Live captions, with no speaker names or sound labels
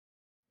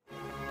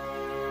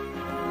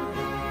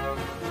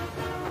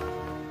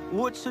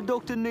What's the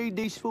doctor need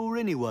this for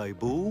anyway,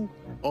 Bull?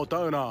 I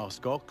don't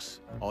ask, Ox.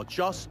 I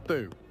just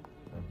do.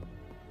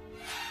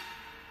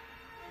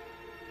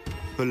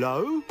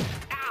 Hello?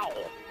 Ow!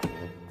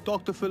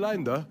 Dr.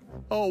 Philander?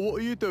 Oh, what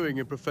are you doing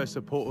in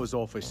Professor Porter's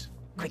office?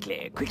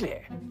 Quickly.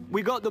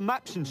 We got the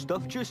maps and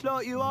stuff just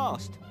like you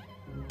asked.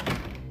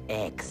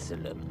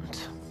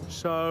 Excellent.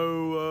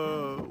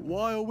 So,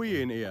 why are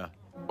we in here?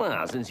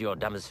 Well, since you're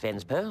dumb as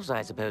fence posts,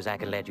 I suppose I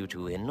can let you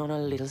two in on a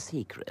little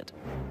secret.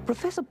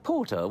 Professor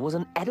Porter was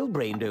an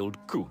addle-brained old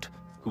coot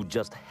who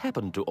just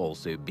happened to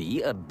also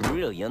be a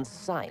brilliant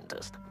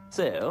scientist.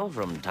 So,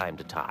 from time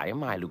to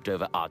time, I looked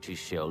over Archie's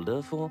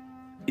shoulder for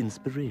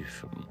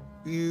inspiration.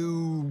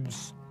 You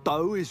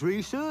stow his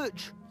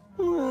research?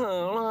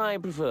 Well, I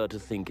prefer to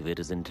think of it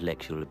as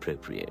intellectual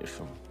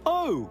appropriation.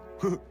 Oh,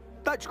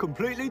 that's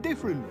completely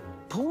different.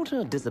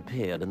 Porter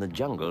disappeared in the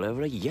jungle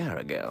over a year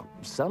ago.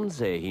 Some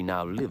say he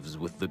now lives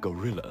with the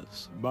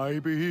gorillas.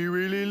 Maybe he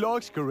really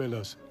likes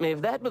gorillas.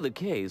 If that were the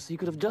case, he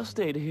could have just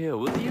stayed here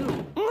with you.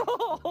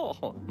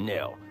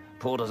 No,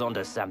 Porter's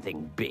onto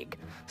something big.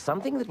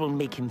 Something that will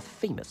make him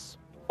famous.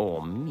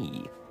 Or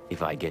me,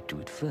 if I get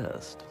to it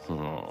first.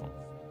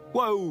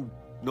 Well,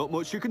 not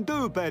much you can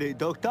do about it,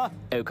 Doctor.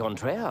 Au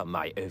contraire,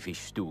 my oafish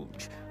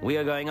stooge. We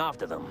are going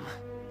after them.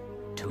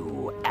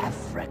 To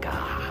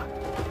Africa.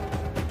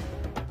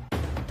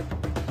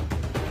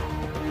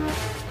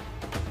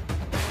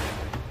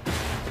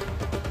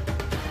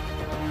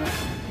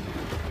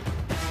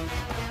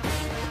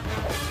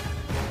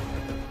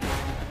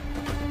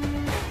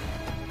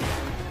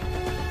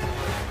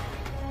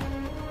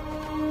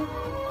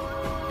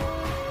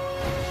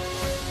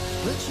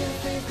 Put your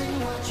faith in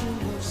what you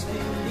most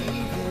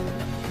believe in.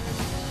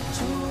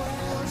 2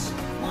 worlds,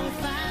 1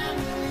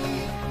 family.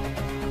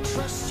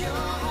 Trust your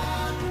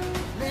heart,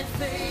 let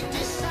fate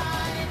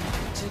decide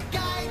to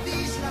guide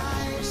these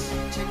lives,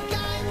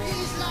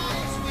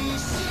 we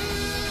see.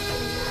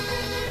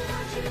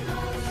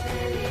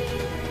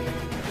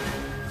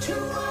 2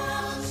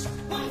 worlds,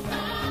 1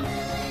 family.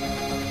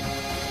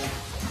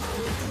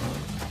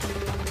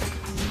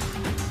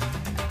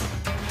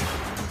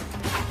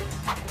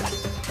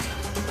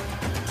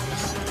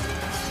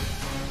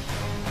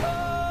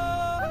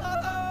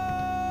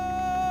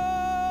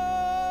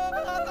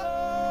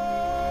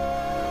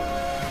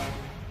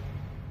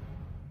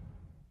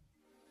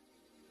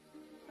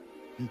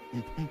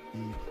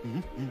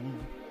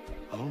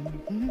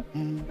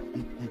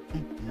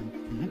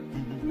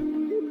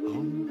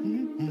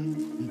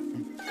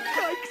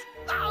 Thanks!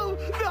 Oh,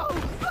 no!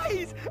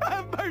 Please!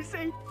 Have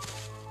mercy!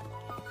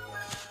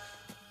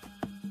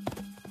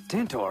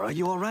 Tantor, are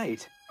you all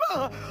right?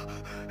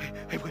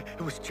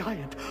 It was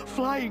giant,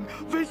 flying,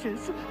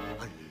 vicious. A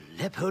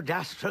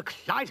Lepidastra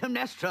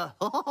Clytemnestra.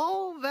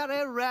 Oh,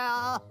 very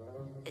rare.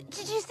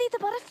 Did you see the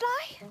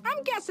butterfly?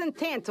 I'm guessing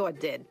Tantor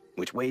did.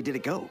 Which way did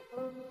it go?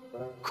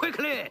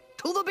 Quickly,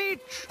 to the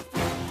beach!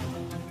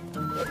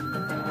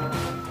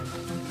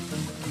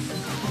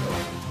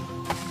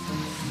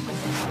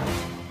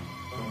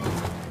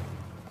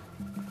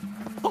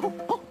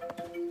 Oh,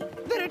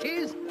 there it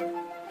is!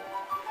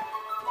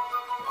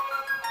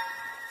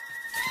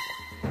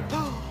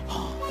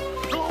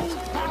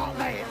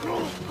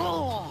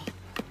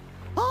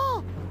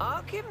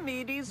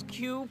 Archimedes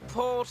Q.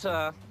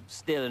 Porter.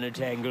 Still in a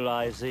tangle,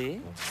 I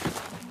see.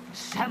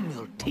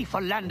 Samuel T.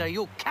 Philander,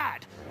 you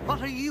cad!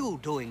 What are you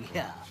doing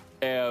here?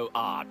 Oh,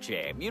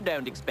 Archie, you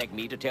don't expect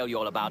me to tell you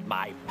all about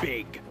my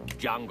big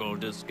jungle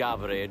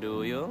discovery,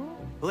 do you?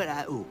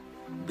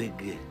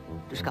 Big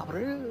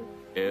discovery?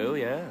 Oh,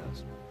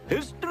 yes.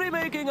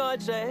 History-making,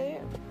 I'd say.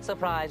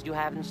 Surprised you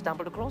haven't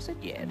stumbled across it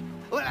yet.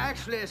 Well,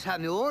 actually,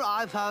 Samuel,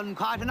 I found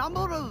quite a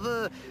number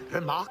of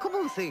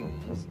remarkable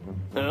things.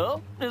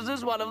 Oh, is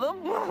this one of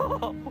them?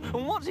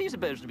 What's he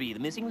supposed to be, the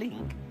missing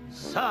link?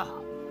 Sir,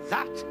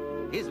 that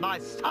is my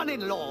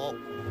son-in-law.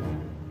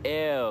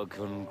 Oh,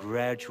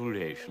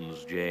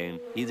 congratulations,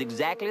 Jane. He's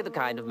exactly the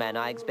kind of man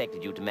I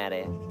expected you to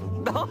marry.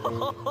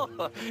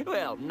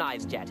 Well,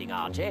 nice chatting,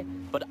 Archie.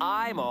 But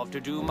I'm off to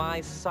do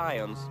my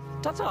science.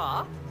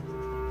 Ta-ta!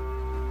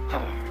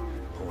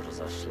 Porter's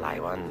a sly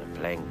one,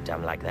 playing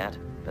dumb like that.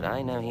 But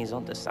I know he's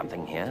onto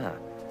something here.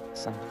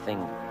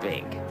 Something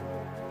big.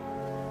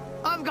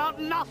 I've got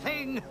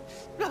nothing.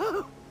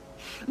 No,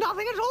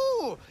 nothing at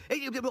all.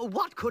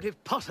 What could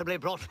have possibly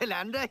brought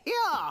Philander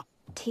here?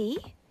 Tea?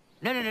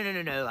 No.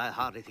 I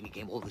hardly think he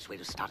came all this way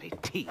to study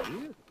tea.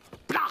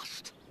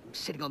 Blast! I'm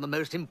sitting on the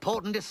most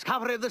important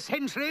discovery of the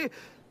century,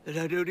 and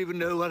I don't even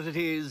know what it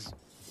is.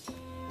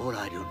 All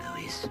I do know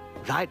is,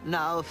 right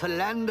now,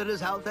 Philander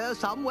is out there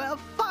somewhere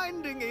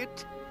finding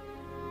it.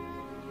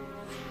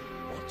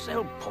 What's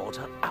old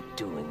Porter up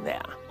to in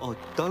there? I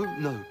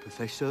don't know,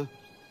 Professor,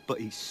 but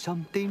it's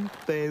something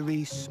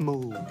very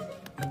small.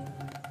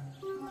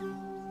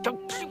 Go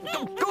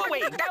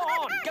away! Go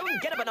on! Go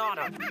and get a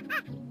banana!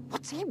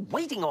 What's he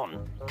waiting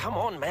on? Come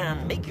on,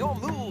 man, make your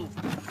move!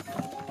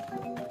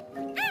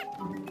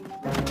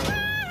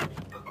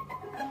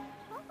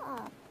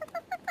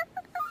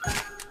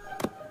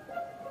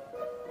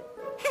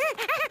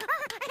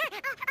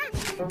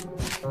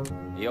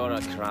 You're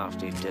a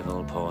crafty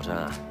devil,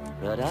 Porter,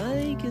 but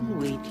I can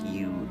wait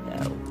you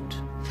out.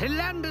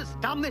 Philander's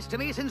done this to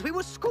me since we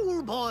were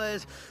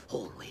schoolboys,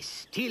 always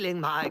stealing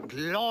my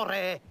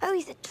glory. Oh,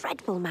 he's a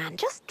dreadful man,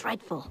 just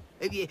dreadful.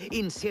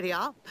 In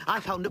Syria, I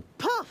found a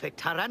perfect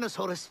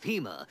Tyrannosaurus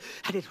femur.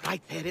 Had it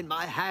right there in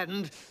my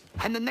hand.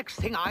 And the next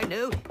thing I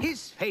know,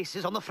 his face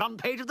is on the front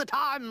page of the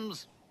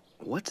Times.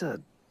 What's a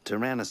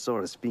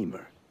Tyrannosaurus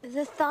femur?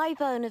 The thigh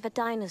bone of a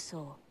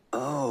dinosaur.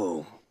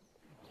 Oh.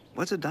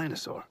 What's a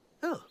dinosaur?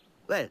 Oh,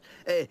 well,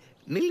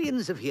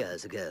 millions of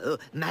years ago,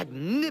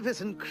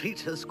 magnificent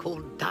creatures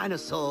called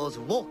dinosaurs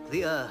walked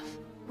the earth.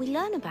 We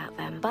learn about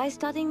them by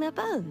studying their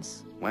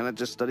bones. Why not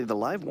just study the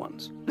live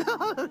ones?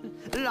 A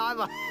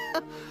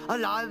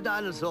live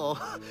dinosaur.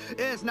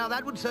 Yes, now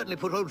that would certainly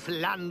put old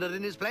Philander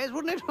in his place,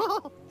 wouldn't it?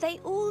 They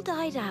all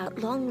died out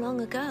long,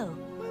 long ago.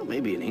 Well,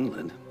 maybe in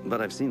England,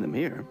 but I've seen them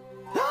here.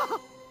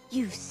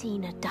 You've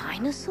seen a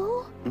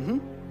dinosaur?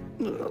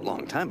 Mm-hmm. A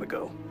long time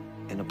ago.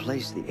 In a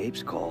place the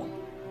apes call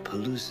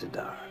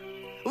Pellucidar.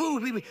 Oh,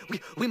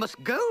 we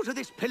must go to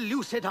this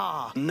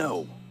Pellucidar.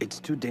 No, it's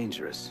too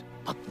dangerous.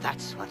 But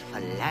that's what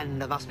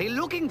Philander must be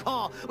looking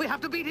for. We have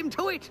to beat him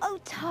to it. Oh,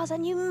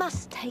 Tarzan, you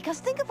must take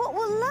us. Think of what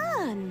we'll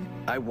learn.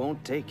 I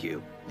won't take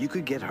you. You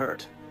could get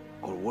hurt.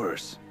 Or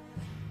worse.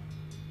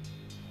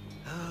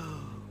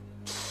 Oh.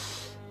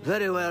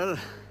 Very well.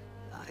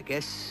 I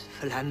guess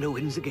Philander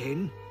wins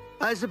again.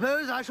 I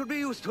suppose I should be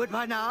used to it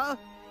by now.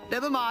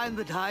 Never mind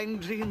the dying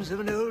dreams of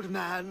an old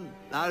man.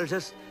 I'll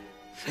just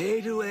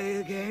fade away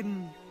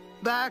again.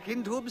 Back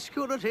into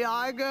obscurity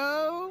I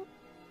go.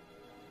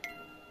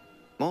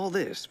 All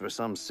this for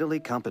some silly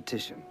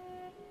competition.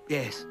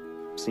 Yes.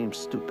 Seems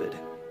stupid.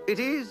 It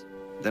is.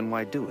 Then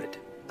why do it?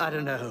 I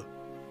don't know.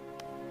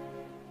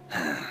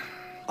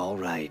 All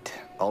right.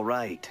 All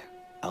right.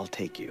 I'll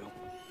take you.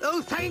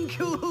 Oh, thank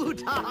you,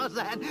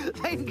 Tarzan.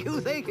 Thank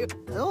you, thank you.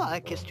 Oh, I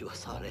kissed you.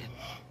 Sorry.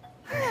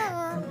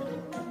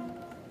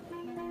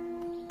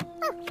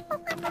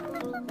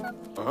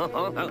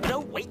 No,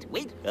 wait.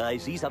 I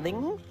see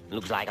something.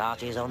 Looks like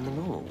Archie's on the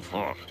move.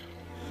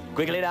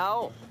 Quickly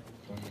now.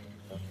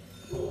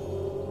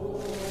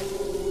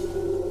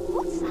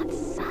 What's that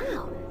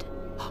sound?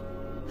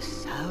 The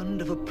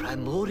sound of a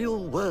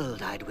primordial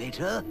world, I'd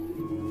wager.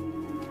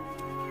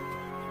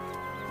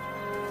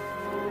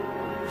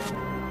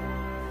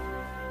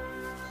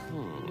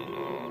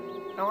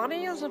 What do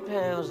you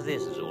suppose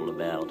this is all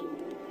about?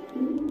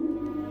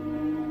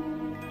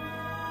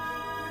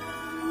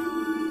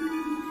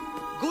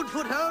 Good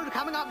foothold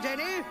coming up,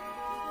 Jenny.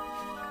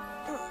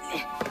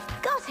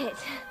 Got it.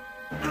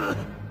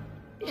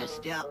 Yes,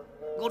 dear.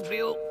 Good for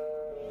you.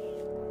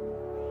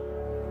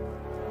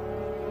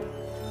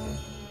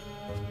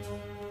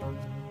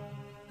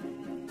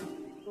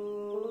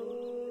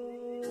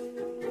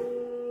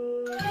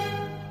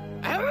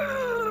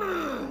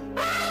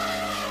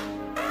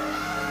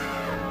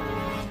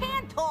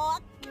 Tantor,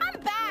 come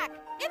back!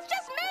 It's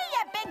just me,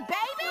 you big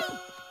baby!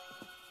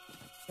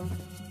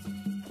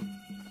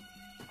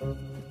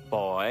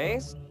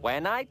 Boys,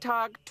 when I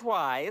tug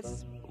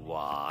twice,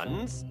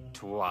 once,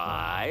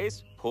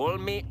 twice, pull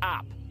me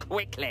up,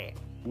 quickly.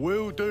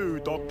 Will do,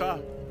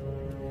 Doctor.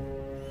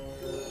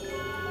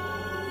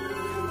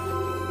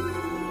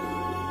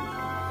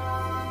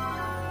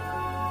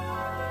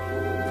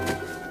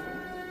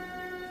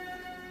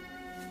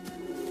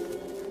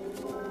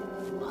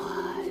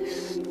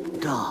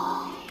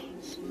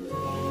 Stars.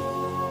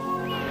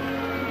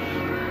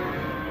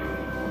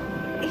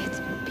 It's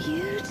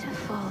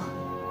beautiful.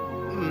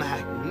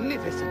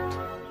 Magnificent.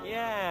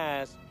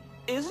 Yes,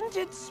 isn't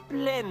it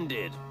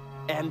splendid?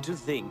 And to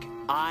think,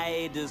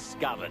 I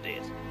discovered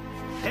it.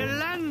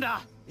 Philander,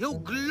 you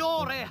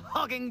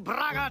glory-hogging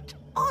braggart.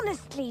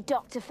 Honestly,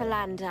 Dr.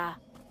 Philander.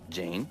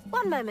 Jane?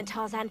 One moment,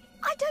 Tarzan.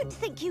 I don't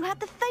think you had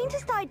the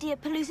faintest idea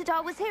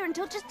Pellucidar was here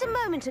until just a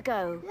moment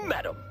ago.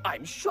 Madam,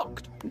 I'm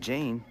shocked.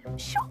 Jane?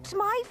 Shocked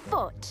my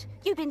foot.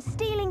 You've been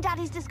stealing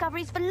Daddy's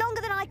discoveries for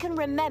longer than I can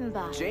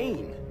remember.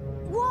 Jane!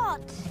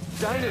 What?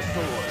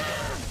 Dinosaurs!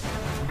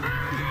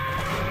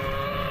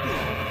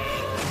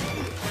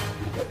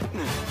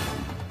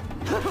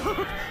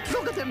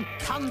 Look at them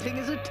hunting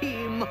as a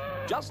team.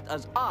 Just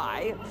as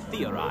I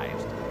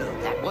theorized.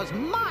 Oh, that was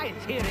my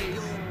theory.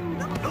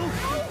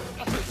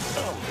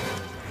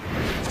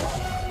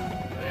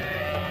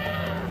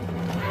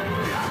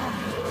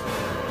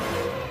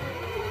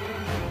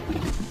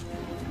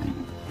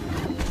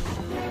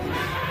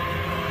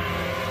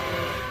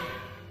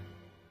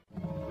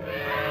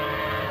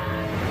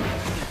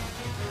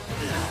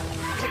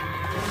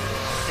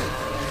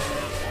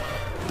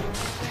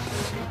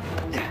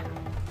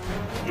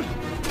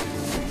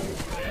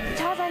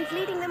 Tarzan's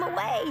leading them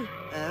away.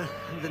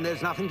 Then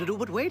there's nothing to do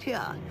but wait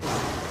here.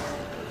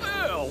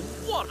 Oh,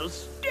 what a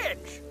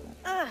stench!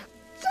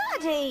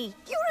 Daddy,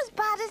 you're as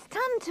bad as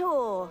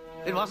Tantor.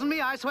 It wasn't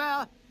me, I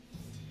swear.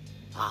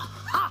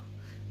 Aha!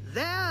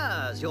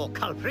 There's your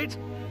culprit.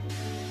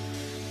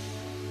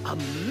 A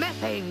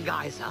methane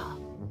geyser.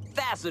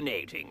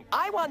 Fascinating.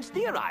 I once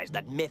theorized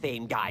that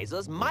methane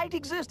geysers might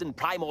exist in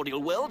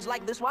primordial worlds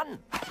like this one.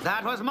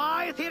 That was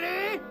my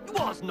theory.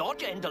 Was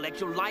not, you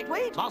intellectual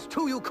lightweight. Was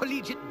too, you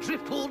collegiate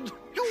driftwood.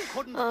 You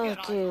couldn't Oh,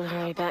 theorize. do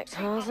hurry back,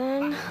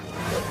 Tarzan.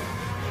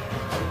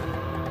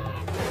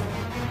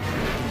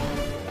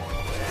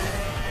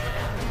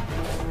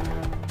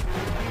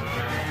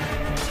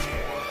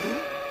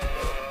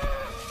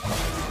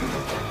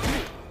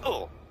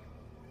 Oh.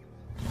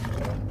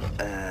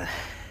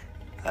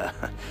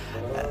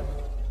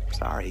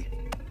 Sorry.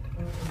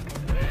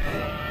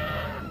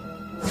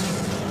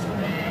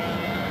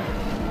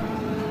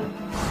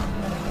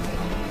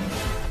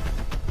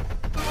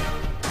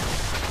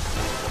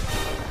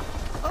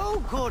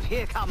 Oh, good.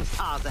 Here comes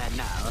Tarzan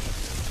now.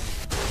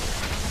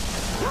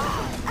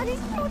 And his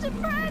spotted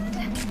friend!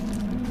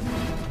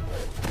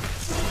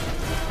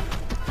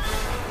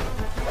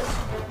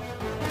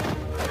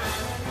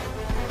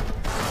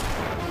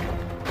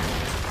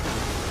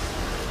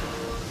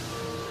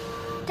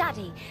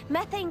 Daddy,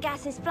 methane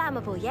gas is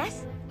flammable,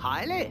 yes?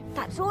 Highly.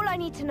 That's all I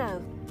need to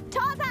know.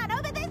 Tarzan,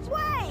 over this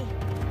way!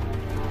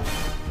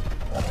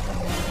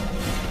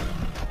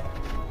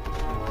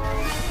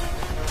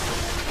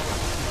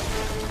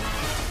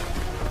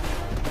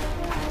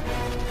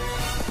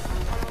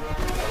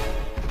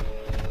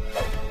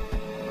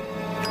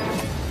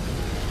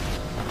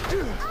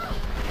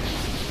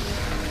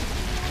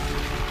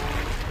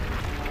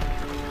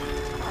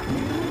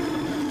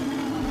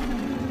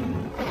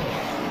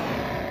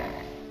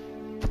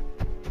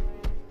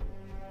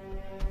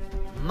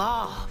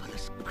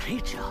 Marvelous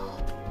creature.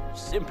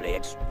 Simply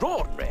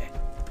extraordinary.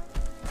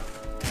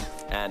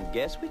 And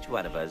guess which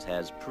one of us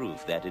has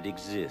proof that it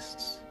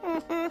exists?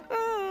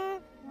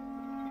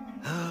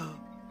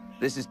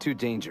 This is too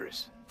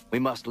dangerous. We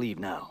must leave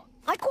now.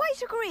 I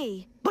quite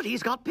agree. But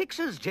he's got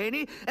pictures,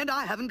 Janie, and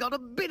I haven't got a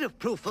bit of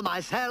proof for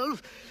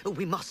myself.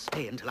 We must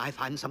stay until I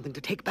find something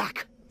to take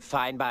back.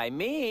 Fine by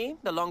me.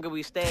 The longer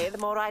we stay, the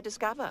more I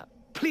discover.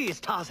 Please,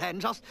 Tarzan,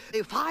 just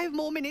 5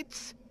 more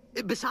minutes.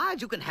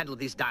 Besides, you can handle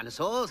these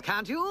dinosaurs,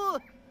 can't you?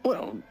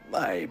 Well,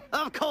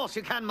 Of course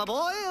you can, my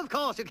boy. Of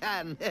course you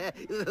can.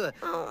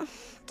 Oh,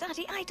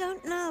 Daddy, I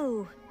don't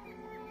know.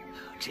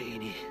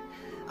 Janie,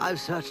 I've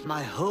searched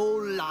my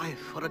whole life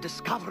for a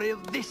discovery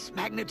of this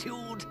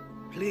magnitude.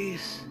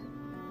 Please,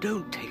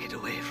 don't take it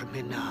away from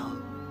me now.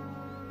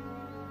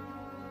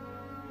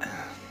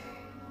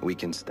 we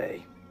can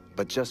stay.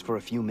 But just for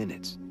a few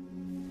minutes.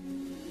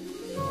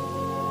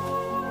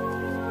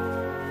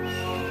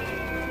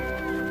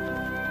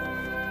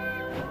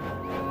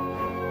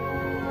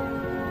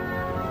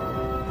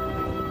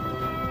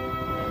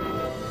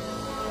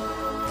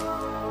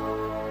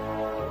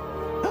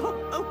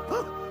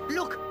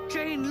 Look,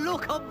 Jane,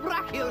 look, a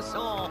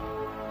brachiosaur.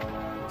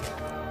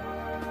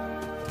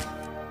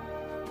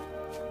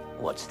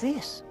 What's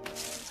this?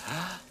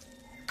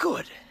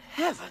 Good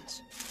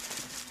heavens!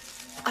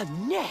 A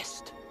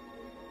nest!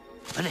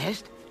 A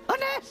nest? A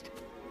nest!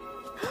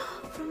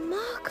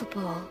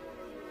 Remarkable.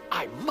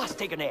 I must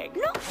take an egg.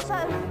 Not so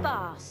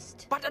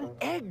fast. But an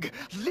egg!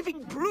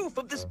 Living proof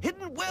of this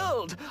hidden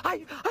world!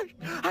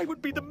 I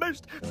would be the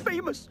most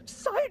famous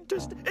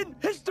scientist in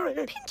history!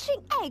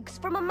 Pinching eggs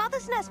from a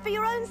mother's nest for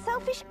your own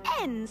selfish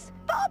ends.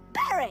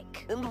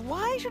 Barbaric! And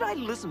why should I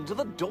listen to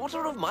the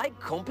daughter of my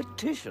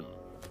competition?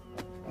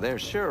 There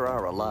sure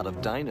are a lot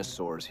of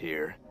dinosaurs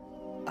here.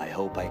 I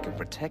hope I can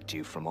protect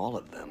you from all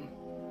of them.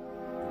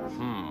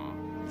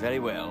 Very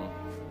well.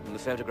 The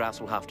photographs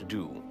will have to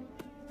do.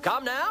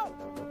 Come now!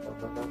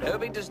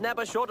 Hoping to snap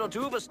a shot or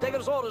two for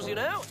Stegosaurus, you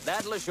know?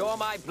 That'll assure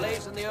my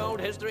place in the old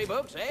history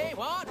books, eh?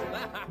 What?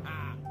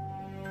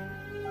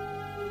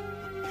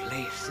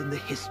 Place in the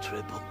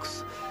history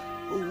books.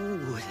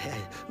 Ooh,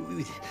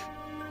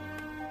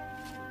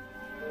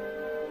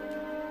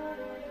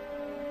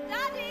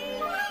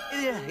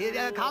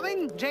 Daddy!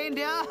 Coming, Jane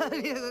dear.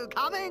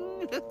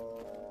 Coming.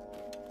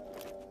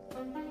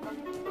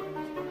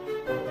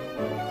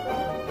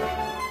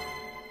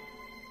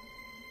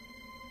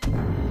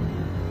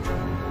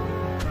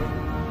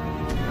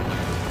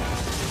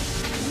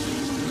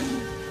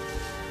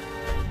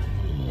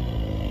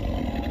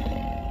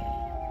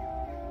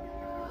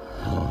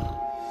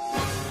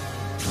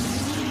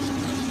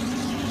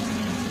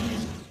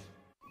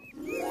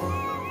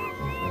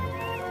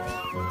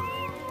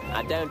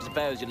 I don't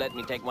suppose you'd let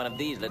me take one of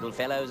these little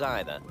fellows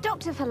either.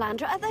 Dr.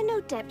 Philandra, are there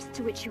no depths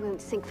to which you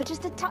won't sink for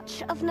just a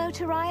touch of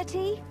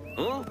notoriety?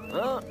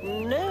 No,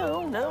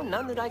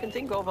 none that I can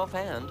think of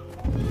offhand.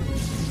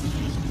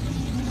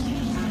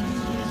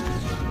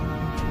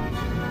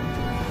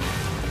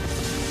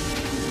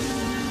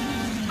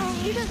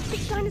 Oh, you don't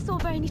speak dinosaur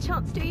by any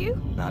chance, do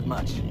you? Not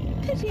much.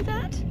 Pity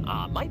that.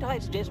 Might I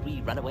suggest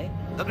we run away?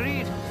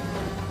 Agreed.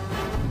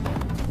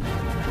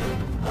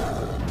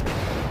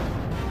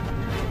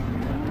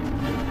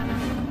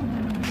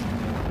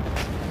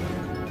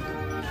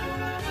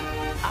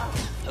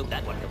 Hope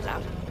that one comes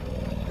out.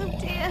 Oh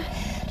dear,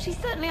 she's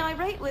certainly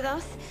irate with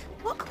us.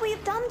 What could we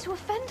have done to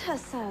offend her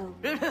so?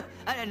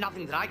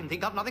 Nothing that I can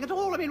think of, nothing at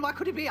all. I mean, what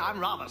could it be? I'm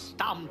rather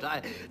stumped.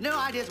 No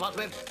ideas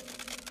whatsoever.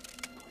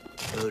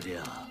 Oh,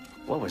 dear.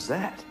 What was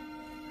that?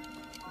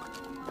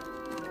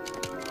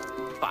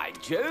 By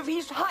Jove,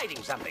 he's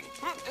hiding something.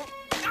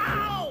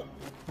 Ow!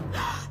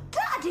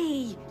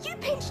 Daddy! You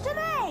pinched an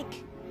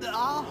egg!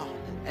 Ah,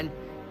 and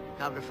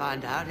come to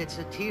find out, it's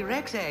a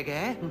T-Rex egg,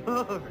 eh?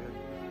 Well,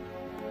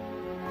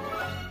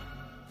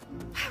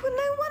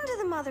 no wonder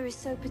the mother is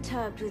so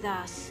perturbed with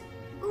us.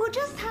 We'll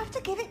just have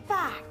to give it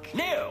back.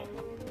 No!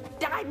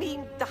 I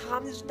mean, the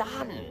harm is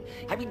done.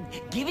 I mean,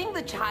 giving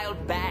the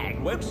child back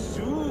won't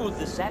soothe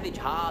the savage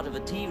heart of a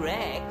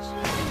T-Rex.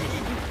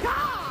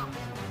 Ah!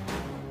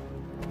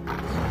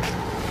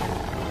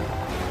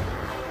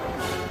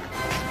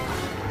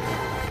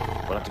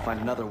 We'll have to find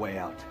another way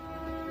out.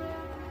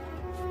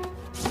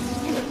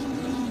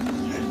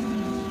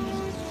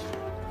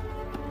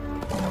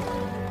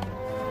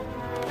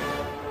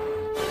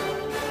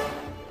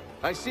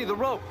 I see the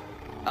rope.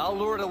 I'll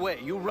lure it away.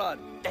 You run.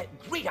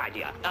 Great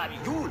idea.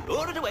 You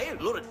lure it away,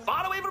 lure it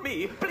far away from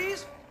me,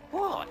 please.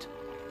 What?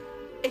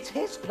 It's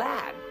his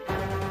plan.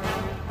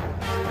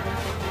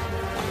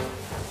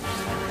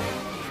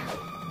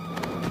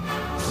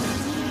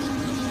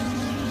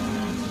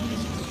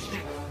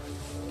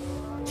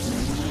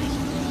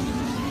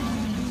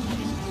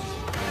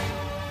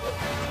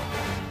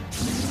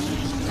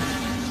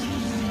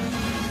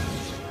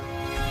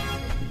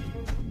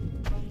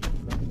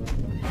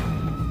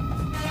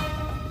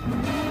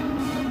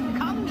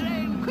 Come,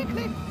 Jane,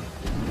 quickly.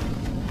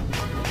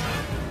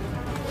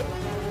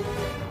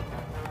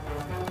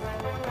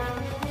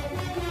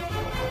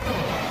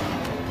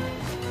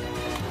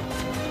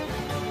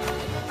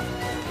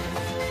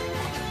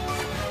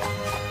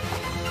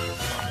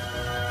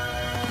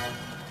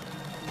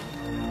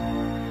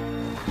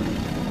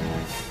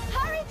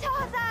 Hurry,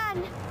 Tarzan!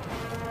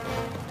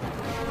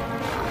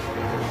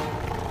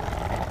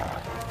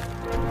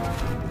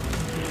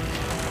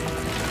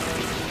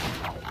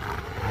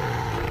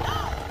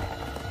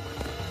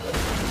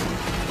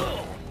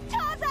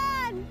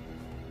 Tarzan!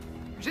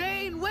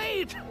 Jane,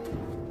 wait!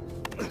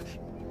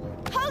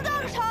 Hold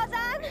on,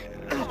 Tarzan!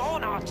 Come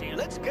on, Archie,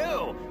 let's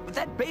go. With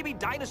that baby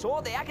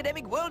dinosaur, the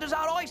academic world is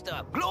our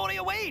oyster. Glory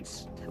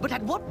awaits. But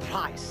at what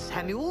price,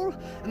 Samuel?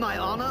 My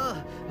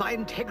honor, my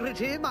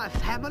integrity, my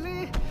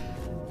family?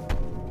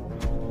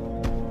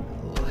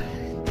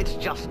 Oh, it's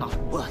just not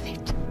worth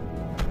it.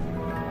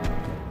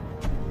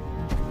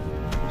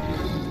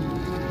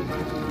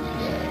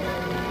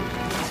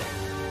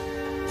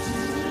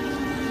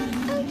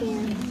 Oh,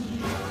 dear.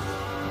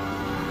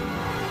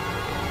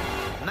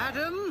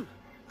 Madam,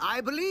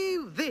 I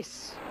believe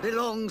this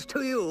belongs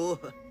to you.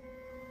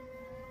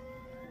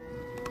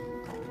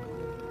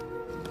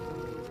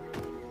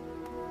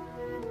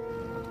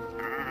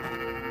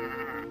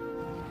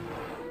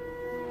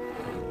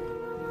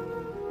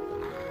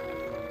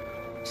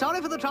 Sorry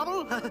for the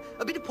trouble.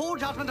 A bit of poor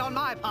judgment on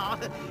my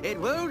part. It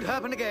won't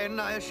happen again,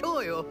 I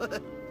assure you.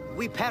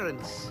 We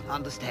parents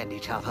understand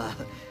each other.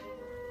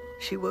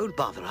 She won't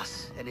bother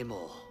us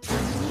anymore.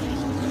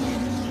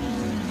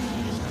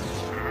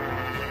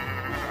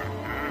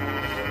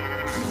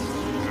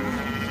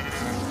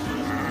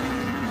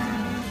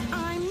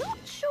 I'm not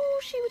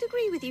sure she would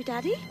agree with you,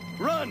 Daddy.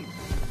 Run!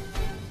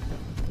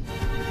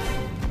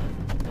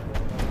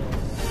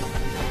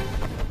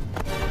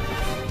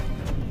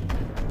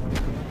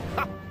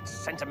 Ha!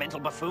 Sentimental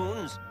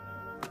buffoons.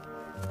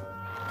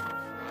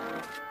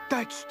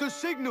 That's the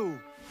signal!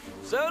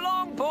 So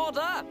long,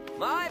 Porter.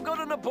 I've got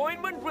an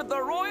appointment with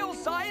the Royal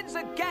Science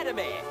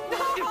Academy.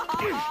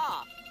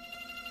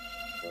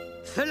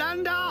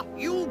 Philander,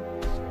 you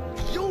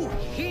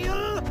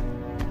heel!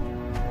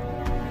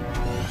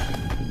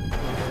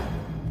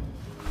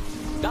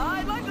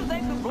 I'd like to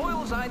thank the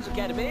Royal Science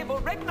Academy for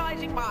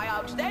recognizing my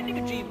outstanding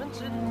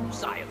achievements in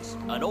science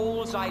and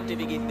all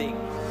scientific things.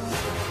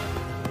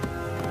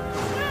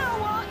 Now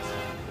what?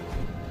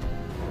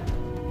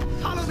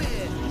 Follow me!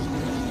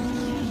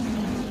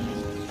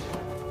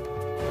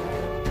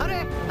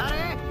 Hurry,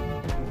 hurry!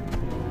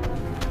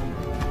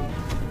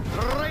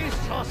 Brace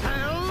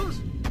yourselves!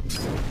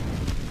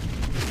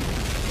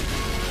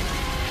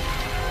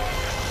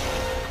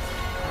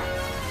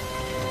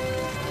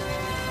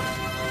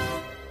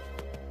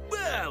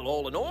 Well,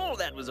 all in all,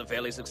 that was a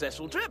fairly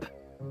successful trip.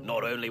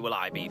 Not only will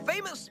I be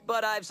famous,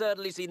 but I've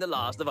certainly seen the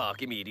last of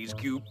Archimedes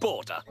Q.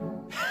 Porter.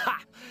 Ha!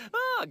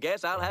 I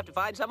guess I'll have to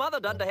find some other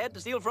dunderhead to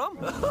steal from.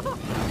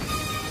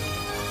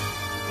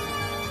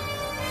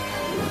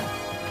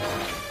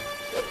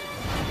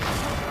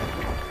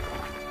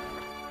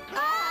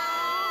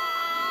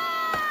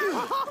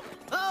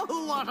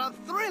 Oh, what a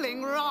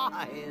thrilling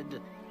ride!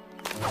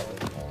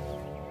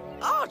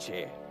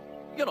 Archie,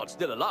 you're not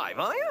still alive,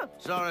 are you?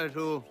 Sorry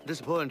to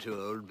disappoint you,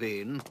 old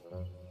bean.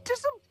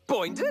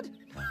 Disappointed?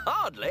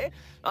 Hardly.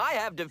 I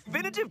have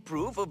definitive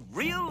proof of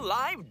real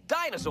live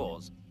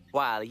dinosaurs,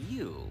 while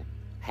you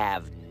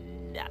have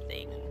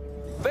nothing.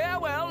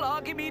 Farewell,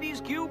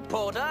 Archimedes Q.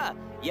 Porter.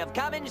 You've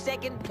come in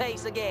second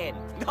place again.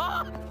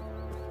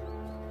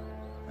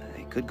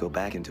 could go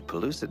back into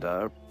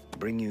Pellucidar,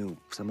 bring you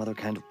some other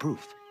kind of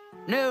proof.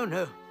 No,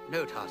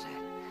 Tarzan.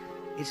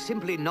 It's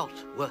simply not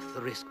worth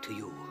the risk to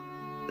you.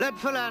 Let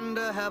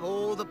Philander have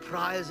all the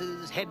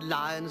prizes,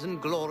 headlines,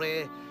 and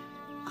glory.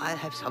 I'll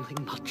have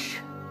something much,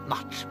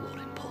 much more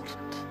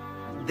important.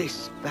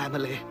 This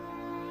family.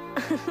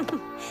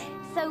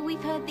 So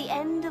we've heard the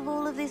end of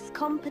all of this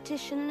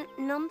competition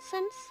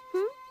nonsense,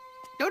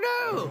 Oh,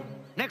 no!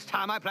 Next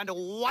time I plan to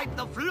wipe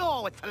the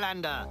floor with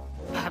Philander.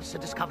 Perhaps a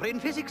discovery in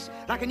physics,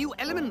 like a new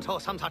element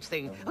or some such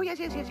thing. Oh, yes.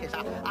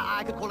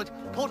 I could call it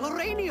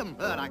portoranium.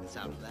 I like the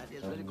sound of that.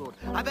 Yes, very good.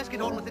 I best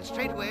get on with it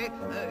straight away.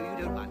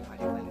 You don't mind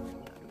fighting, will you?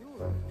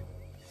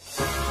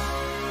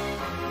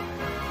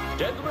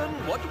 Gentlemen,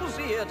 what you will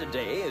see here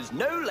today is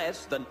no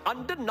less than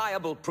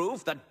undeniable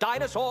proof that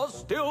dinosaurs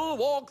still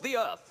walk the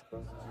Earth.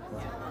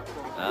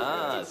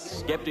 Ah,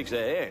 skeptics,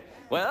 eh?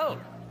 Well,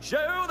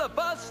 show the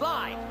first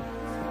slide.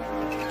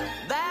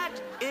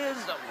 That is,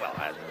 well,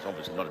 that's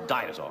obviously not a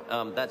dinosaur.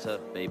 That's a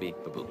baby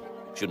baboon.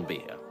 Shouldn't be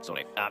here.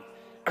 Sorry. All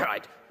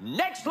right,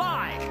 next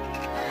slide.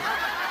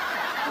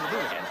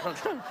 Baboon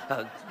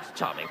again.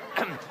 Charming.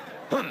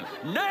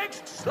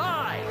 Next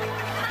slide.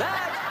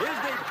 That is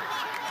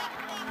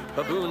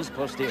the baboon's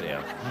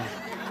posterior.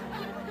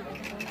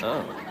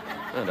 Oh,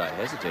 and I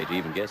hesitate to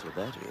even guess what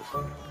that is.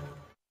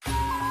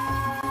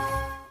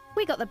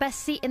 We got the best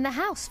seat in the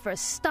house for a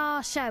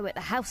star show at the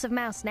House of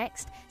Mouse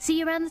next. See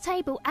you around the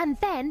table, and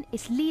then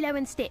it's Lilo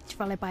and Stitch,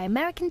 followed by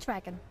American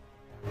Dragon.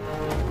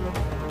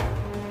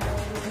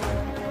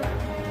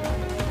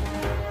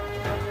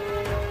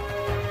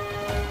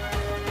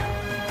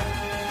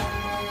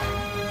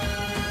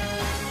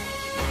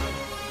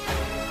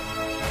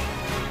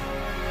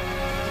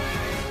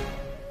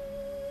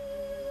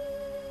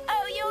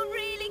 Oh, you're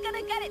really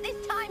gonna get it this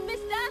time,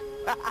 mister?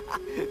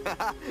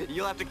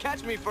 You'll have to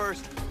catch me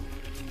first.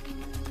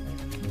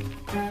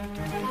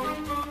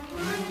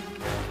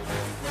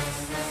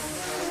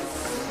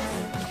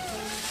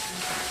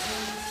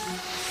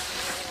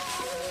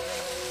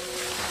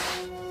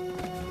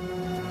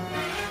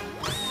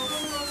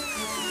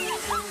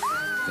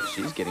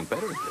 She's getting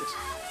better at this.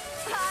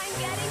 I'm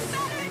getting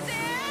better at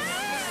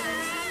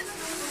this!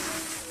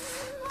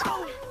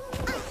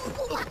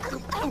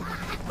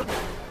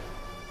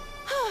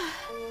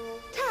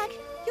 Tag,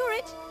 you're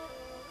it.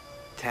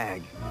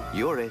 Tag,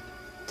 you're it.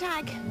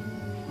 Tag.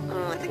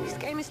 Oh, I think this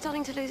game is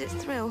starting to lose its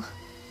thrill.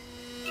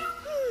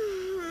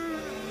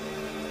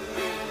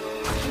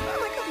 Oh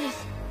my goodness.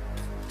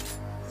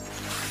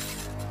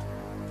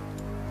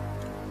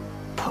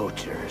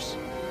 Poachers.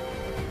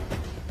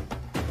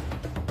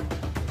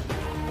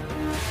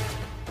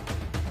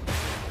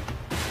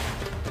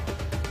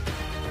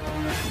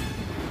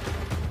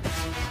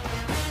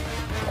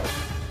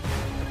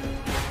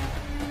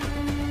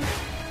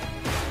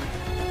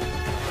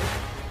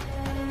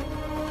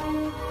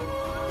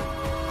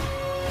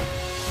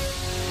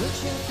 Put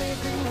your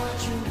faith in what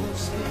you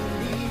most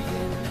believe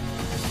in.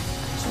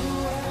 Two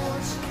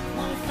worlds,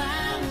 one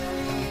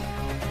family.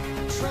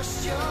 Trust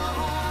your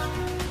heart,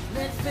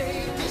 let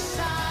fate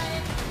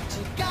decide to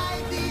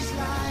guide these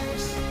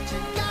lives,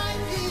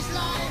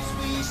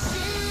 we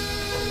see.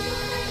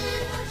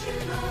 What you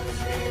most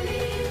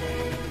believe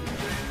in.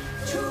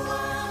 Two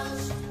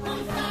worlds,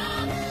 one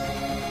family.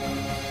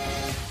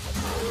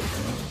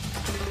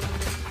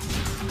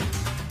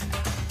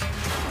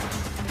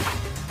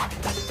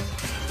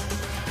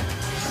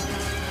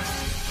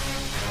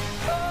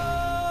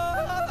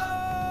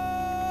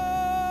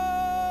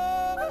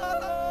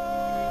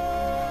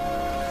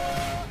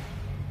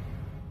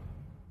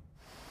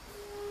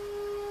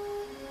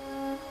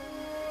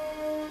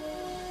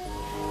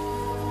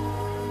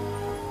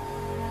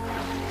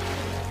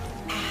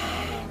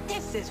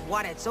 This is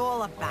what it's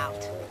all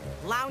about.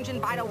 Lounging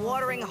by the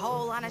watering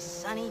hole on a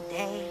sunny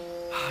day.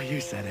 Oh, you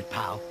said it,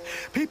 pal.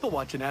 People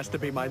watching has to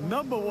be my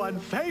 #1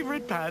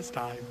 favorite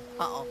pastime.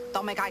 Uh-oh,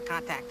 don't make eye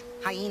contact.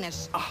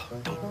 Hyenas. Oh,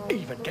 don't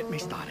even get me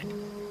started.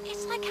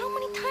 It's like, how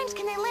many times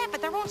can they laugh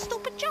at their own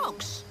stupid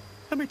jokes?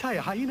 Let me tell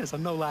you, hyenas are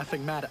no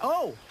laughing matter.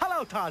 Oh,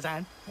 hello,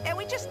 Tarzan. And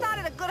we just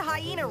started a good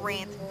hyena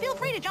rant. Feel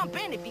free to jump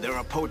in if you... There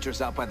are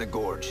poachers out by the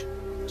gorge.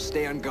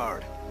 Stay on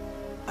guard.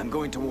 I'm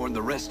going to warn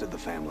the rest of the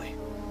family.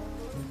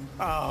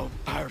 Oh,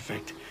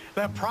 perfect.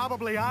 They're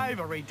probably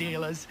ivory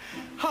dealers.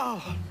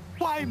 Oh,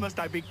 why must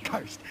I be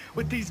cursed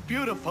with these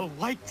beautiful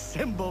white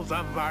symbols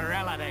of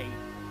virility?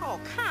 Oh,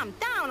 calm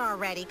down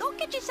already. Go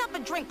get yourself a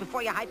drink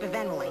before you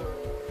hyperventilate.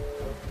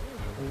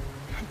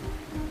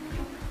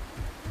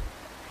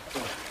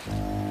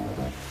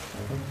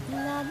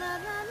 La la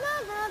la la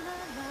la la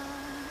la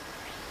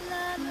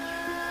la la la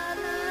la la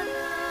la la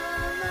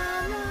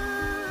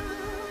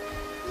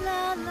la la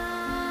la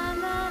la.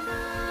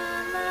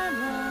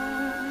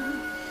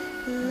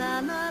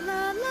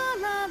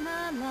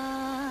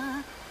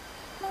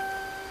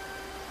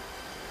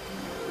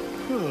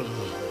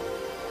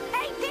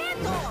 Hey,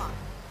 Dantor!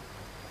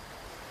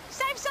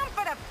 Save some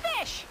for the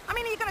fish! I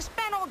mean, are you gonna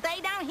spend all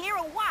day down here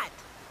or what?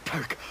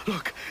 Turk,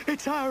 look,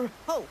 it's our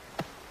Who?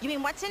 You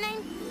mean what's her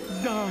name?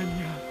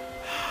 Danya.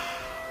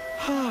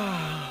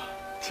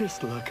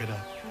 Just look at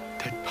her.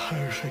 That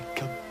perfect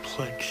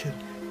complexion.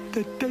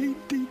 The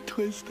dainty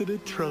twist of the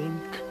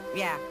trunk.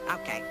 Yeah,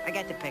 okay. I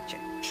get the picture.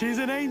 She's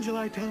an angel,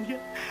 I tell you.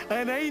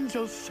 An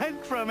angel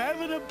sent from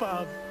heaven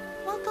above.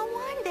 Well, go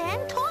on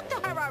then. Talk to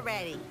her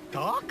already.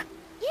 Talk?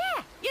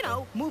 Yeah, you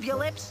know, move your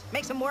lips,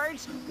 make some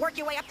words, work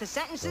your way up to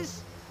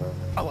sentences.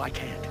 Oh, I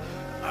can't.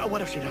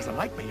 What if she doesn't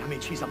like me? I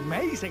mean, she's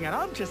amazing, and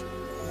I'm just...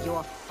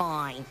 You're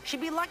fine.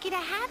 She'd be lucky to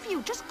have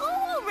you. Just go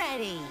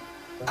already.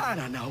 I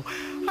don't know.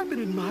 I've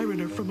been admiring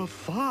her from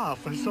afar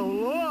for so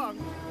long.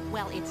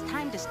 Well, it's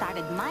time to start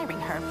admiring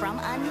her from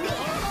near.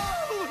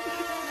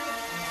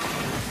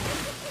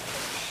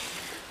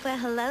 Well,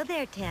 hello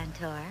there,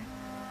 Tantor.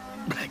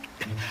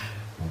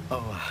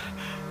 Oh,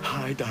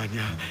 hi,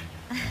 Danya.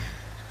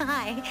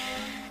 Hi.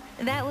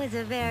 That was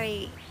a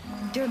very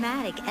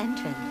dramatic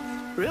entrance.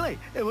 Really?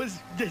 It was...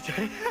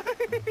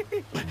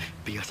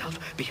 Be yourself,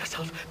 be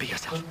yourself, be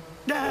yourself.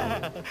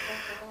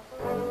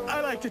 I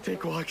like to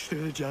take walks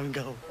through the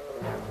jungle.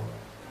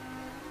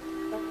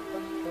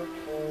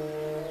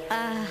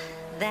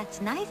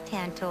 That's nice,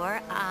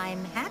 Tantor.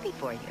 I'm happy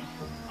for you.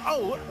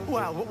 Oh,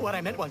 well, what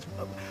I meant was...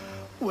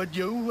 would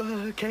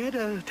you care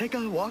to take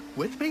a walk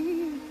with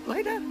me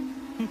later?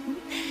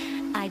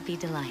 I'd be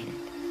delighted.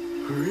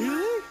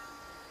 Really?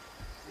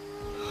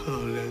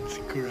 Oh, that's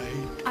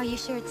great. Are you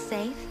sure it's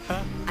safe?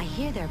 Huh? I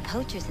hear there are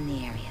poachers in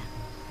the area.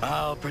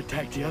 I'll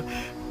protect you.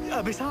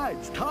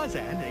 Besides,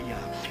 Tarzan,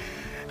 a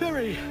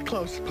very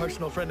close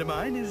personal friend of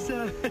mine, is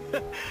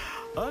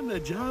on the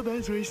job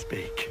as we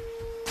speak.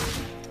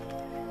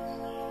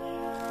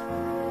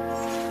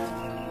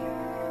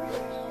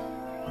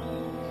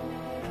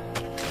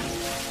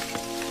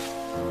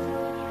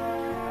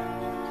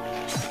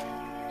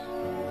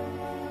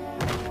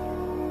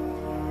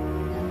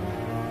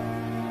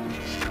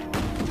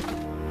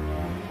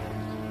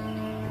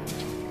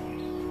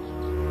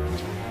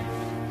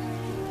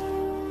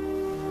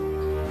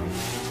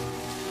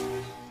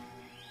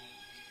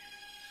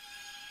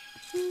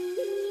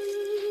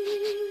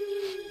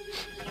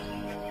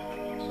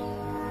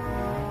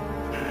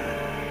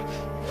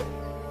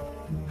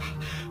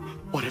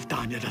 What if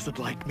Danya doesn't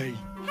like me?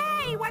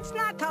 Hey, what's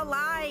not to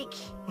like?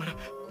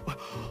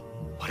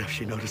 What if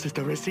she notices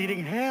the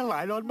receding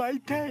hairline on my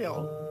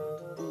tail?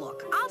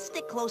 Look, I'll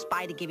stick close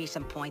by to give you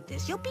some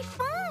pointers. You'll be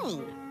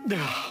fine.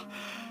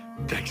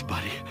 Thanks,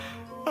 buddy.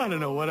 I don't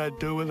know what I'd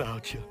do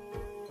without you.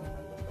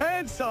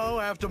 And so,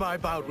 after my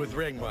bout with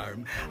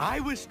Ringworm,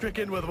 I was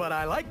stricken with what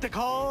I like to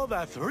call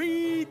the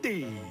 3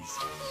 Ds.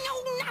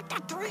 No, not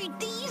the 3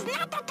 Ds,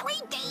 not the 3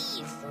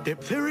 Ds.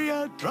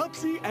 Diphtheria,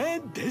 dropsy,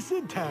 and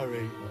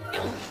dysentery.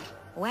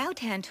 Wow,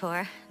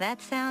 Tantor,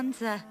 that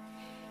sounds,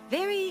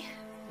 very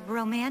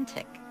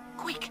romantic.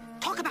 Quick,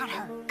 talk about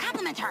her.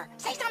 Compliment her.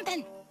 Say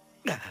something.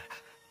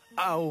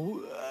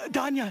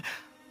 Danya,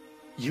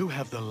 you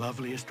have the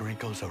loveliest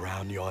wrinkles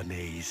around your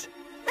knees.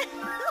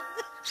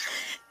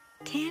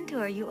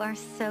 Tantor, you are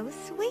so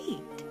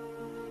sweet.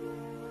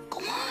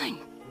 Go on.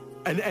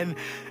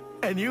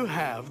 And you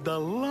have the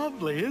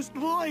loveliest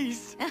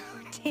voice. Oh,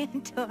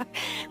 Tantor,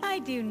 I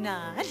do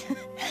not.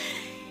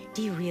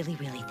 Do you really,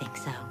 really think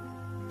so?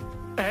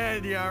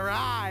 And your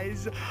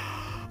eyes.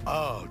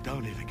 Oh,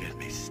 don't even get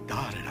me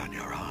started on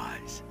your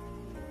eyes.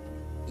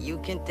 You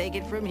can take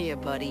it from here,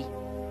 buddy.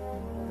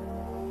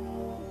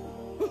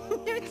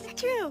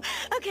 It's true.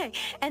 Okay,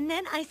 and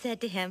then I said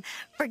to him,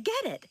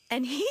 forget it.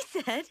 And he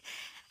said,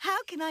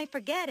 how can I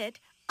forget it?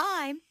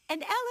 I'm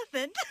an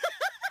elephant.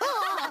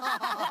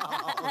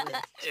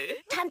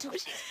 Tantor,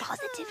 she's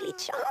positively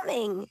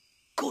charming.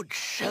 Good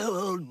show,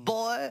 old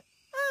boy.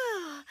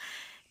 Oh,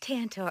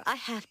 Tantor, I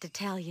have to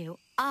tell you,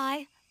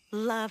 I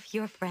love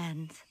your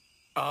friends.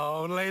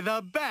 Only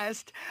the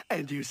best.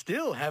 And you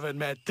still haven't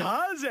met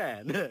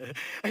Tarzan.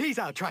 He's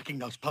out tracking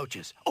those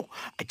poachers. Oh,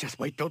 just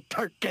wait till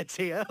Turk gets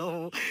here.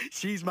 Oh,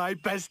 she's my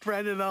best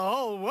friend in the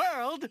whole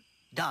world.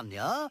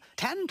 Danya,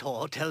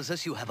 Tantor tells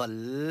us you have a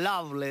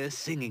lovely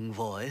singing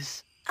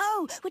voice.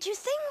 Oh, would you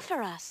sing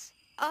for us?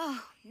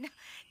 Oh, no,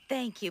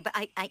 thank you, but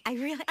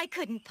I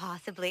couldn't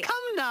possibly.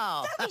 Come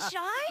now. Don't be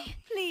shy.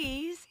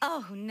 Please.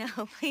 Oh,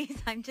 no, please,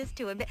 I'm just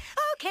too embarrassed.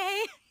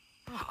 Okay.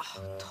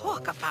 Oh,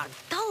 talk about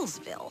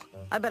Dullsville.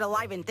 I better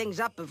liven things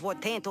up before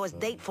Tantor's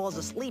date falls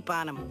asleep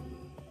on him.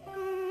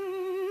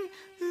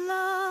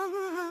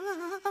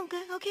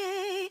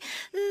 Okay.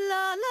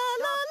 La, la,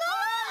 la, la.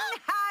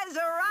 Has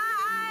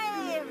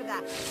arrived.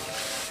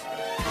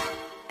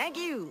 Thank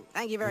you.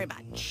 Thank you very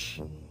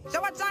much. So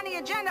what's on the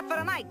agenda for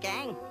tonight,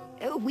 gang?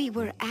 We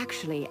were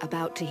actually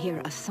about to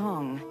hear a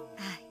song.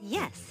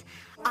 Yes,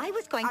 I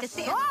was going to A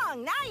sing.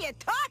 song? Now you're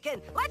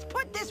talking. Let's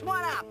put this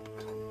one up.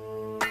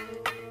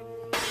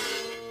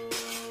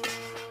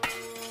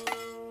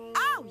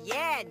 Oh,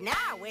 yeah,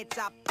 now it's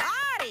a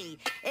party.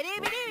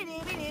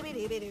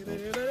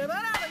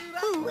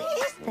 Who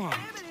is that?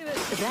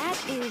 That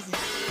is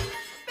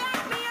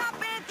Back me up,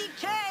 Auntie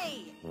K.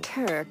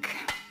 Turk.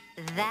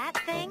 That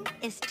thing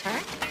is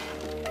Turk?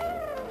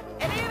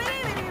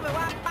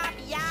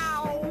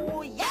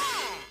 Yeah!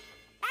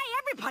 Hey,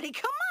 everybody,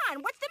 come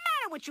on! What's the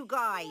matter with you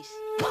guys?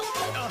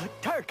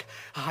 Turk,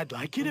 I'd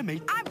like you to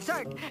meet... I'm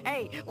Turk.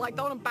 Hey, like,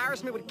 don't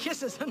embarrass me with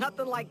kisses or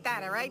nothing like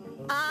that, all right?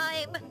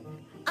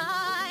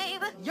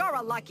 You're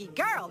a lucky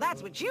girl,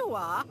 that's what you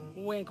are.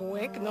 Wink,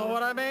 wink, know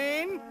what I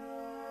mean?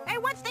 Hey,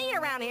 what's to eat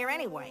around here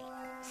anyway?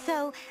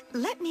 So,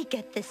 let me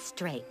get this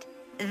straight.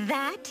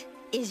 That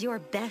is your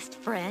best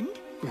friend?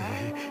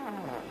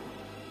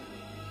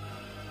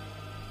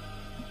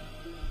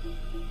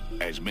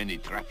 As many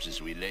traps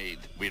as we laid,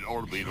 we'll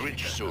all be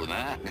rich soon,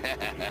 huh?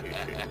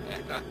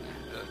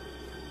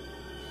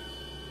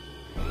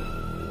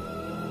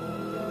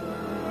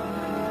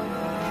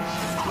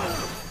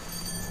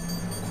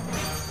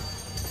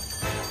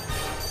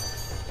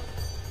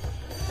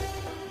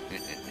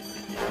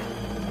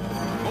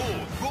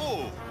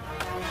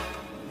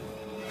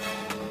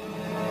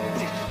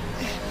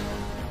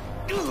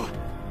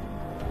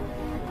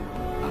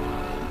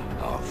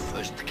 Our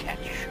first catch.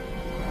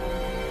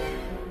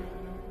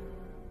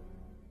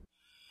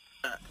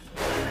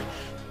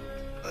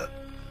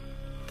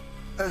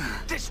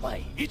 This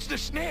way! It's the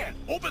snare!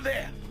 Over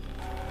there!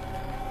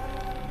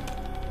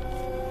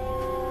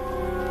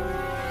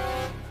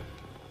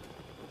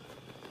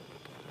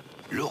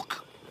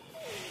 Look!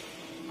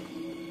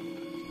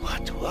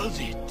 What was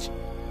it?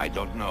 I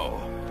don't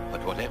know,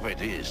 but whatever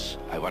it is,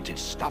 I want it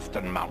stuffed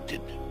and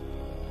mounted.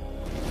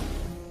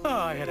 Oh,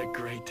 I had a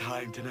great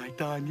time tonight,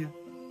 Tanya.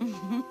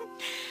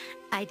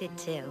 I did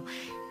too.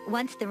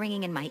 Once the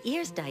ringing in my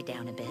ears died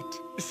down a bit.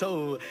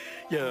 So,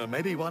 you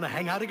maybe want to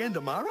hang out again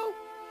tomorrow?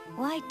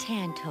 Why,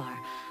 Tantor?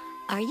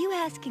 Are you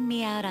asking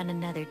me out on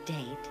another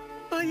date?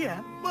 Oh,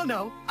 yeah. Well,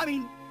 no. I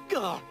mean,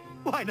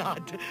 why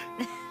not?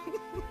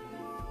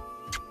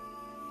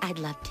 I'd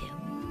love to.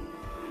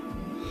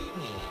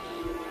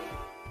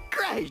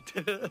 Great!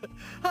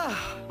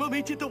 We'll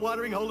meet you at the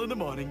watering hole in the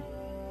morning.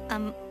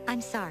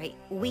 I'm sorry.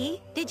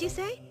 We, did you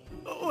say?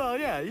 Well,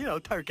 yeah, you know,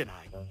 Turk and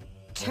I.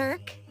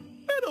 Turk?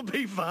 It'll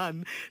be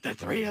fun. The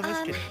three of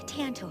us can...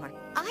 Tantor,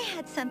 I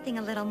had something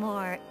a little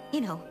more,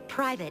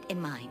 private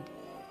in mind.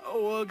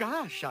 Oh, well,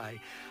 gosh,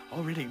 I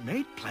already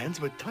made plans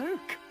with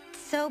Turk.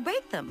 So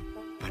break them.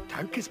 But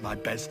Turk is my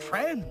best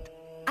friend.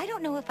 I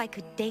don't know if I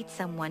could date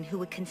someone who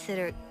would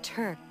consider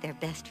Turk their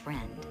best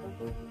friend.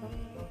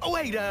 Oh,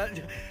 wait,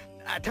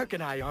 Turk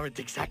and I aren't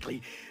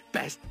exactly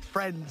best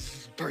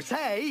friends, per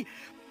se.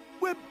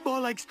 We're more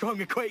like strong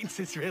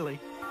acquaintances, really.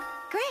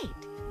 Great.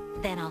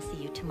 Then I'll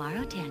see you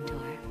tomorrow, Tantor.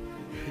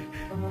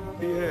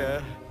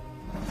 Yeah.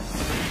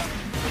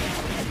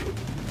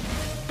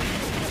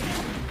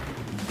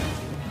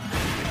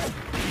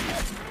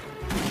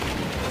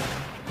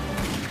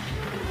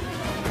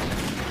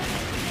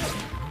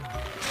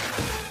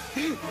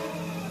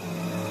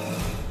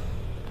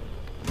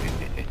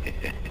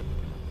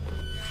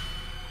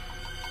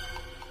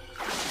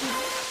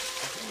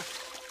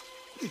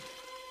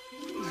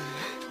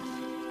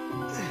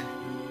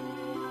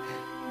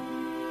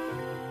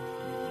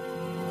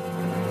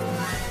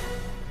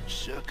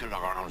 Circle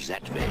around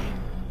that way.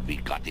 We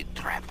got it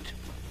trapped.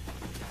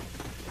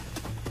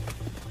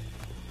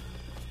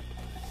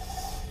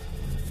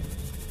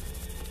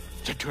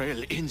 The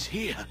trail ends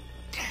here.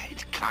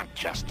 It can't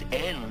just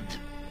end.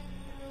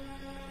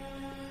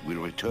 We'll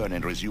return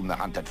and resume the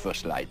hunt at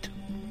first light.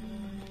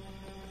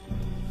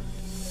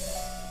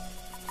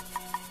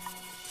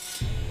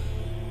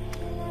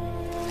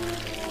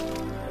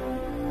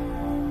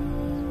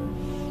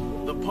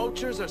 The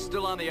poachers are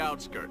still on the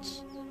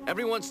outskirts.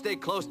 Everyone stay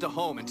close to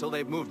home until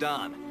they've moved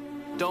on.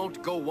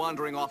 Don't go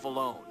wandering off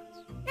alone.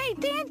 Hey,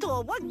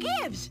 Tantor, what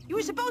gives? You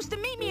were supposed to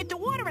meet me at the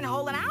watering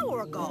hole an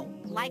hour ago.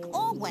 Like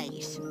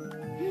always.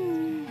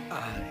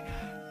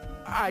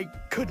 I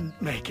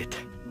couldn't make it.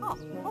 Oh,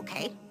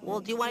 okay. Well,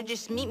 do you want to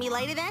just meet me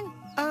later then?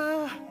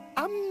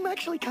 I'm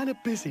actually kind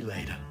of busy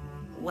later.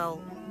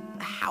 Well,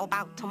 how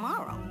about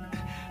tomorrow?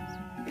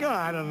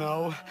 I don't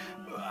know.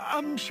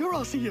 I'm sure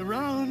I'll see you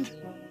around.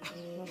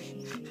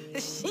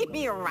 See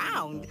me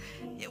around?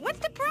 What's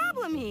the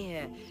problem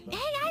here? Hey,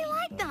 I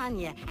like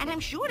Danya, and I'm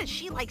sure that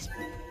she likes...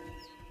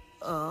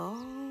 Oh,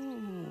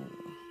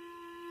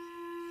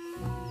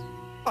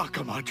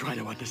 come on, try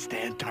to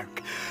understand,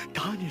 Turk.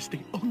 Tanya's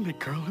the only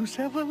girl who's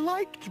ever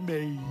liked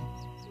me.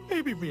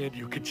 Maybe me and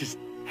you could just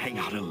hang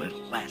out a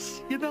little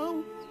less, you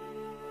know?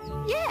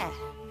 Yeah,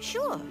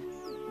 sure.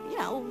 You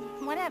know,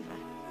 whatever.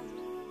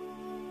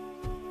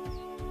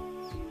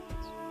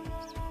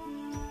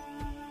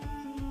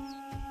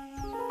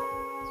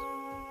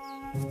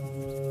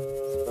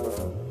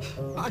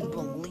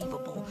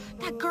 Unbelievable.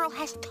 That girl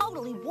has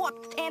totally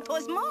warped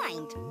Tantor's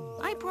mind.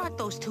 I brought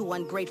those two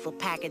ungrateful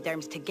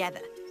pachyderms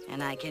together,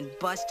 and I can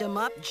bust them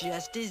up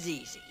just as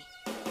easy.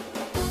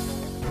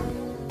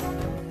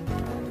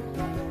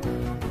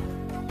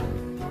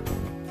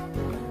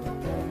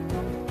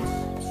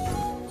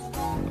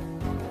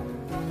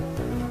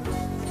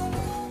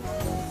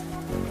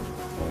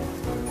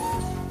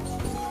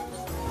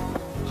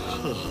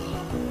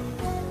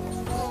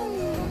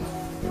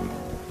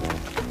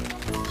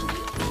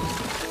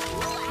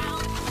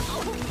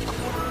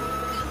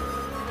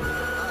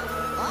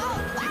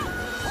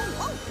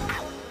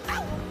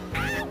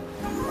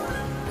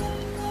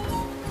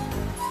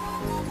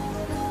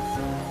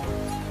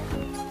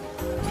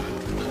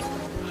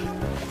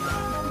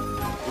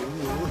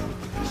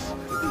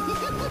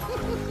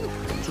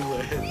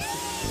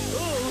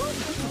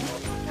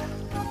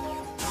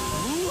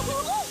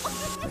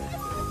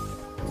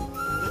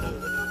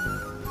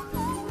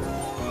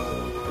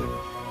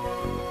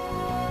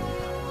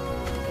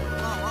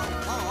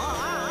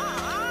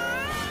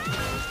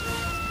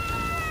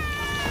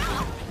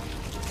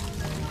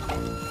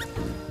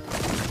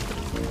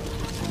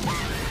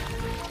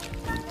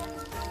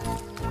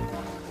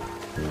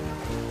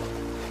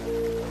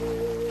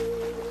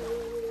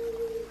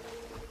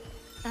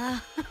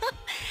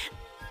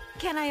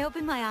 Can I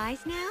open my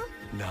eyes now?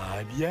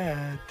 Not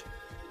yet.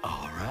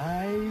 All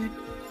right,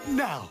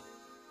 now.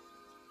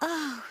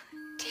 Oh,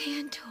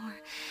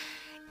 Tantor,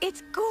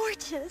 it's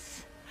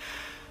gorgeous.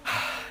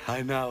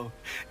 I know.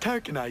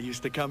 Turk and I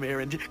used to come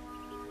here and...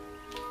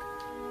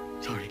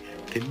 Sorry,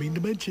 didn't mean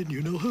to mention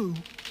you-know-who.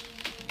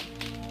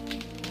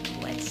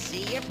 Let's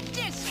see if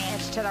this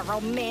adds to the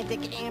romantic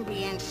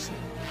ambience.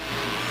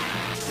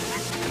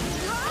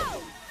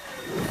 Oh!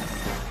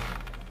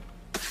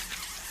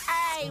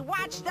 Hey,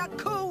 watch the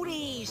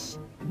cooties!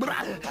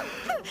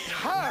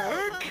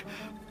 Turk!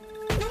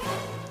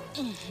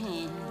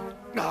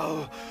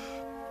 Oh,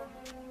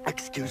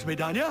 excuse me,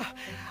 Danya.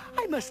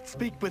 I must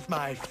speak with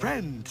my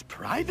friend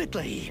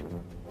privately.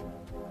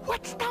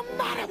 What's the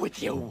matter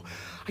with you?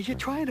 Are you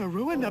trying to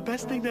ruin the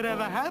best thing that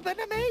ever happened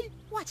to me?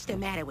 What's the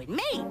matter with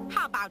me?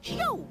 How about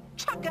you?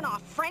 Chucking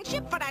off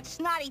friendship for that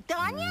snotty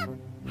Danya?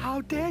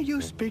 How dare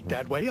you speak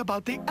that way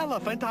about the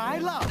elephant I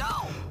love?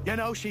 No! You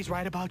know, she's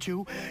right about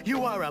you.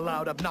 You are a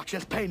loud,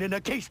 obnoxious pain in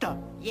the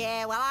keister.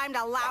 Yeah, well, I'm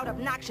the loud,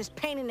 obnoxious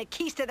pain in the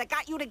keister that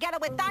got you together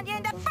with Danya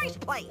in the first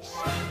place.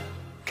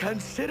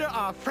 Consider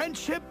our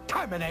friendship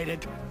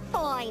terminated.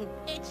 Fine,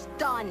 it's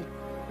done.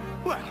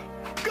 Well,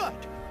 good.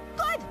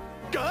 Good.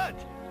 Good.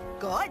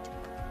 Good.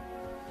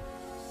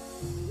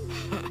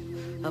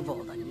 Of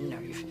all the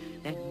nerve,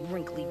 that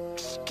wrinkly,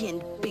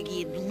 skinned,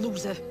 big-eared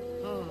loser.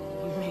 Oh,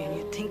 man,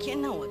 you think you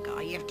know a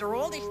guy after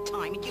all this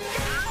time and you...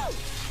 Ow!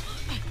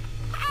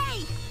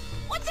 Hey!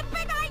 What's a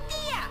big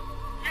idea?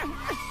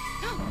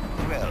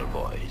 Well,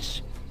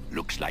 boys,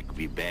 looks like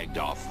we bagged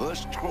our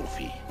first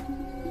trophy.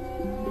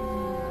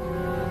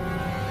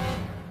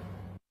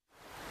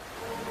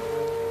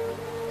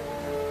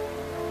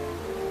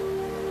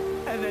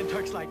 And then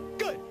Turk's like,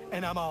 good.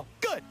 And I'm all,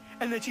 good.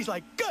 And then she's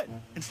like, good.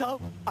 And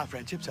so, our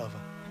friendship's over.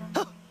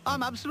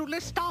 I'm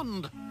absolutely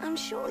stunned. I'm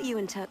sure you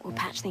and Turk will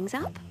patch things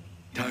up.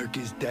 Turk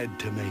is dead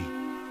to me.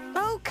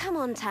 Oh, come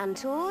on,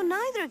 Tantor.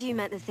 Neither of you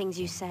meant the things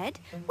you said.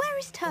 Where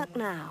is Turk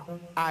now?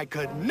 I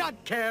could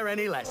not care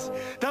any less.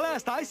 The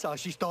last I saw,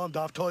 she stormed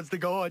off towards the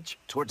gorge.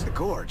 Towards the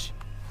gorge?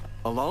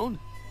 Alone?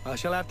 I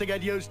shall have to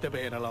get used to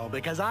being alone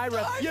because I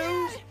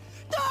refuse...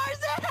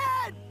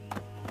 Tarzan!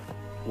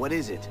 What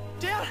is it?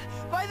 Down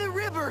by the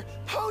river.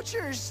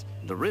 Poachers.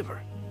 The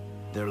river?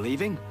 They're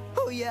leaving?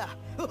 Oh, yeah.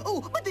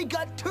 Oh, but they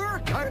got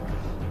Turk. Are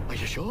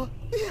you sure?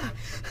 Yeah,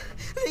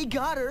 they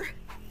got her.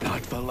 Not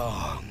for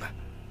long.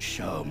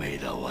 Show me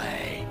the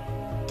way.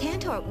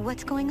 Tantor,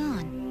 what's going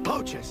on?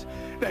 Poachers!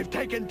 They've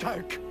taken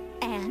Turk.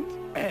 And?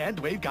 And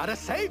we've got to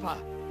save her.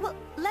 Well,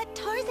 let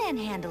Tarzan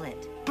handle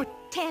it. But...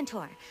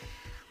 Tantor,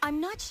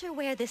 I'm not sure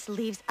where this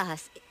leaves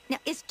us. Now,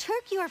 is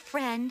Turk your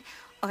friend,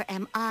 or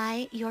am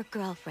I your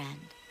girlfriend?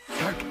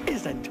 Turk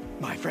isn't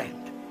my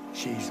friend.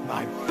 She's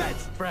my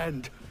best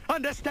friend.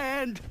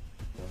 Understand?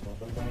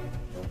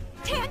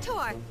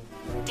 Tantor!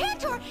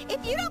 Tantor,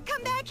 if you don't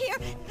come back here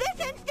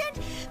this instant,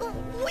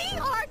 we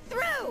are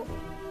through!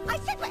 I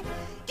said what?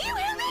 Do you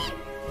hear me?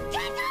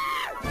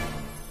 Tantor!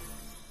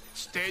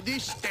 Steady,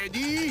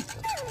 steady!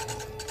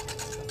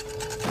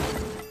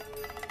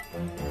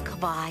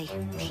 Goodbye,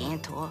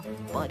 Tantor,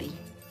 buddy.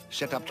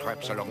 Set up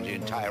traps along the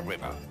entire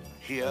river.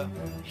 Here,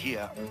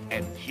 here,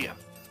 and here.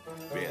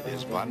 Where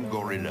there's one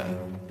gorilla,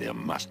 there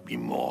must be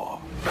more.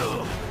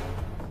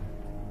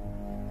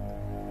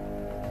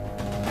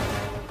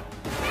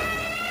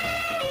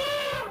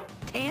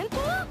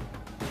 Tantor?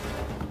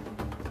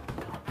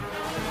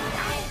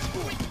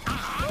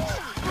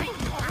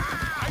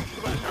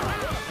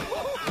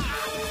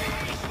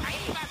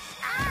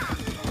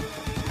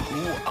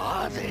 Who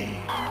are they?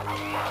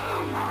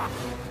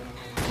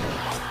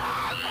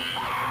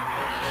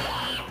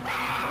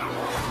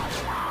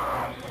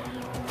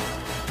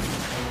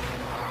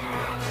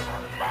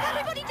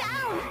 Everybody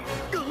down!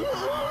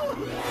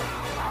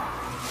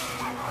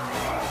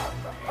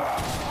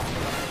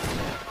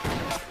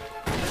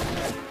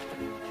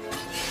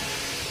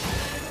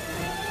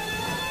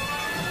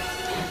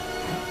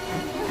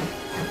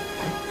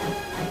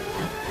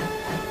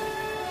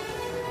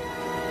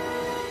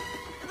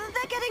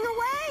 They're getting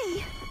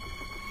away!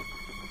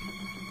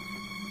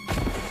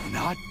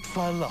 Not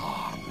for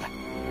long.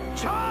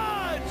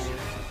 Charge!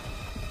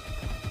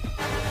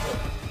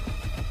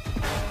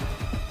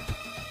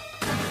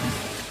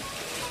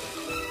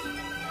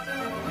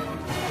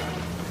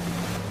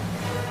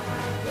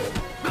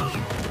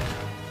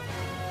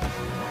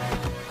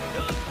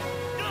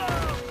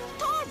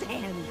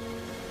 Tarzan!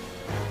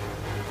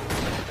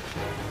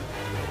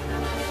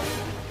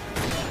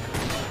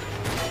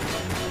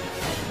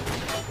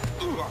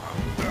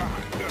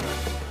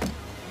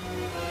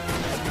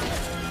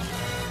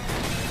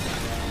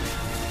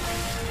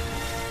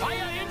 Fire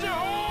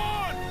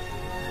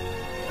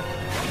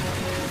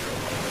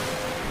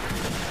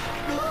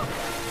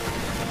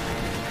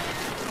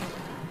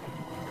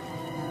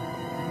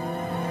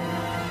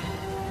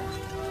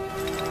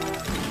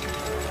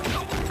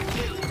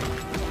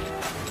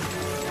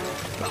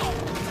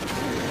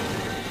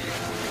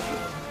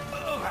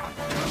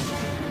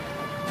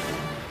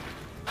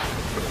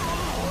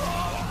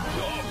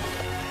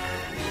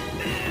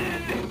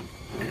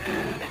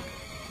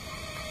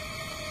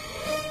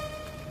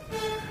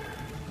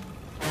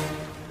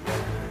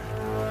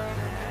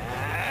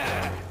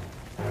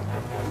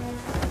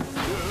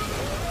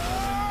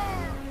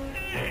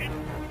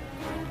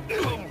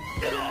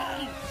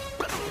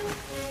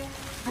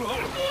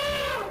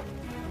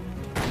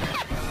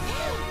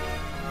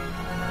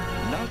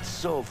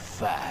so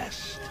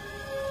fast.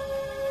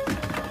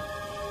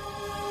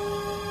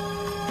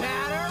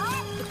 Batter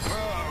up!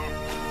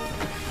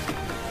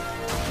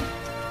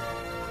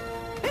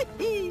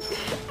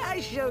 I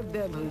showed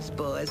them who's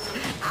boss.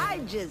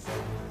 I just...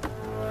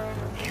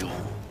 You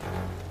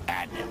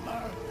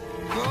animal.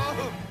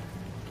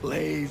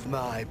 Leave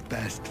my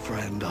best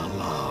friend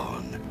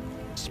alone.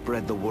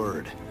 Spread the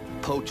word.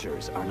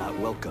 Poachers are not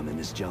welcome in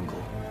this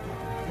jungle.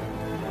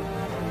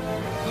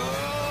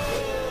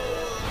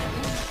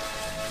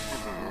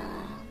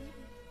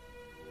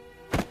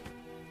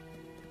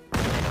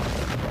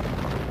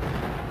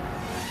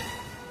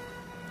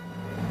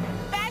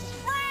 Best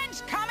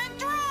friends coming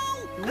through!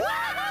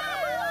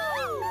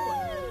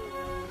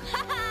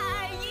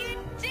 You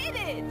did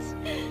it!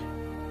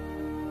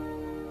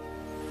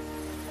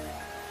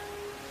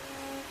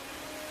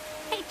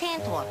 Hey,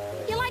 Tantor,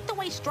 you like the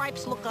way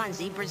stripes look on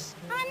zebras?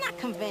 I'm not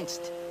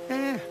convinced.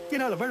 You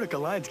know, the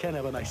vertical lines can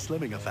have a nice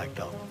slimming effect,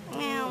 though.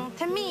 Well,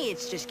 to me,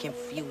 it's just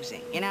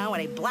confusing. You know, are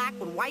they black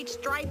with white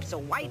stripes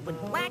or white with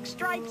black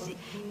stripes?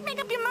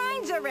 Make up your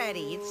minds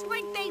already. It's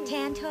like they...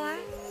 Tantor?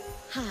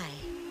 Hi.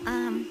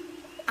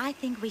 I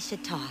think we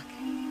should talk.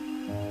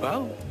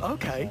 Well,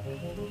 okay.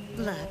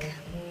 Look,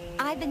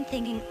 I've been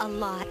thinking a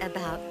lot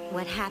about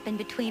what happened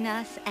between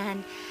us,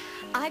 and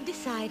I've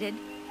decided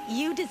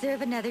you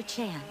deserve another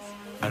chance.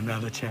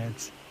 Another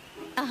chance?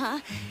 Uh-huh.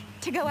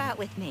 To go out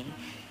with me.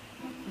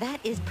 That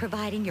is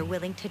providing you're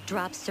willing to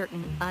drop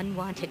certain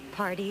unwanted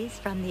parties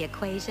from the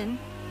equation.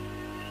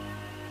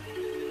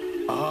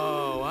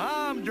 Oh,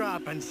 I'm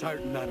dropping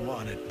certain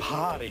unwanted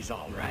parties,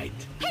 all right.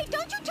 Hey,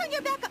 don't you turn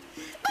your back up!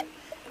 But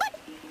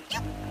you...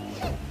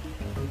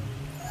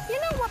 You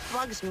know what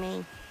bugs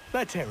me?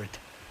 Let's hear it.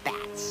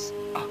 Bats.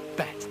 Oh,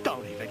 bats.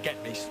 Don't even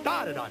get me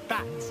started on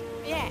bats.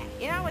 Yeah,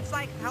 you know, it's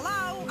like,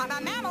 hello, I'm a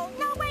mammal.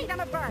 No, wait,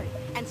 I'm a bird.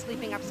 And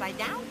sleeping upside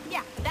down?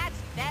 Yeah, that's